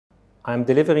I'm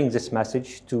delivering this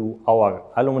message to our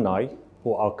alumni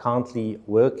who are currently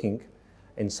working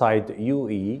inside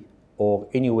UAE or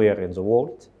anywhere in the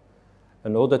world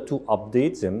in order to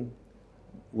update them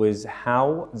with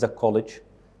how the college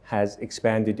has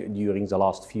expanded during the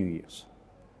last few years.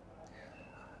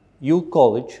 U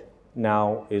College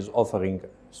now is offering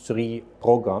 3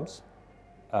 programs,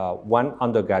 one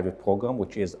undergraduate program,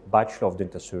 which is Bachelor of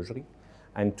Dental Surgery,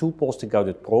 and 2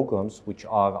 postgraduate programs, which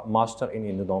are Master in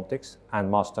Endodontics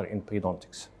and Master in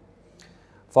Periodontics.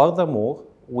 Furthermore,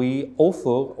 we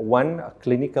offer 1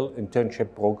 clinical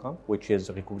internship program, which is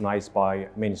recognized by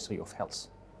Ministry of Health.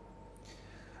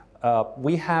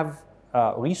 We have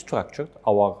restructured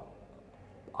our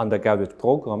undergraduate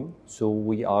program, so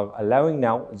we are allowing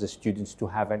now the students to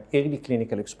have an early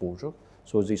clinical exposure,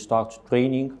 so they start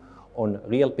training on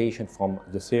real patients from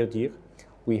the 3rd year.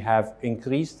 We have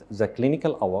increased the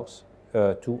clinical hours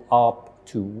to up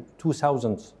to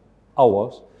 2,000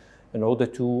 hours in order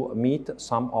to meet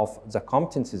some of the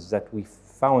competencies that we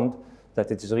found that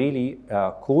it is really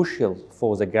crucial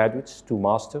for the graduates to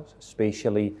master,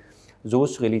 especially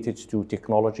those related to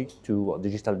technology, to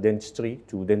digital dentistry,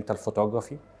 to dental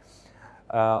photography.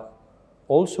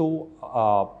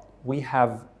 We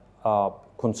have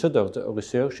considered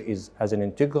research as an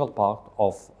integral part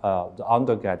of the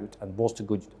undergraduate and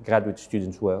postgraduate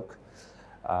students' work.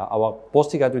 Our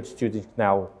postgraduate students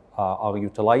now are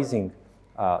utilizing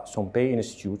some pay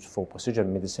institutes for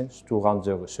precision medicine to run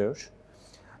their research.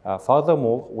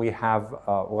 Furthermore, we have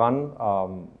run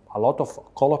a lot of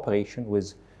collaboration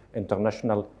with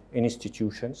international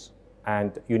institutions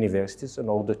and universities in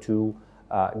order to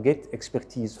get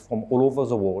expertise from all over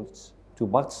the world to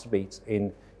participate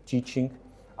in teaching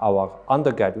our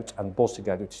undergraduate and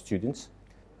postgraduate students.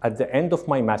 At the end of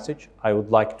my message, I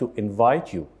would like to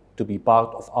invite you to be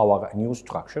part of our new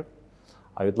structure.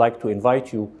 I would like to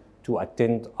invite you to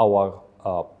attend our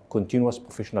continuous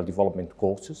professional development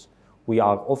courses. We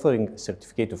are offering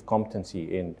certificate of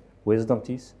competency in wisdom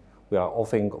teeth. We are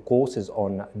offering courses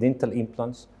on dental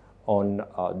implants, on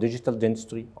digital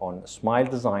dentistry, on smile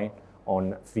design,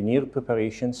 on veneer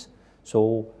preparations.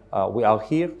 So we are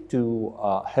here to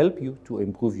help you to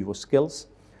improve your skills,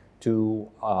 to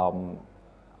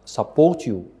support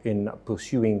you in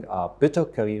pursuing a better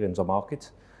career in the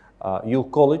market. Your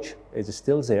college is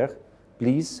still there.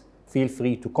 Please feel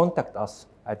free to contact us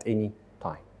at any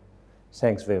time.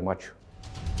 Thanks very much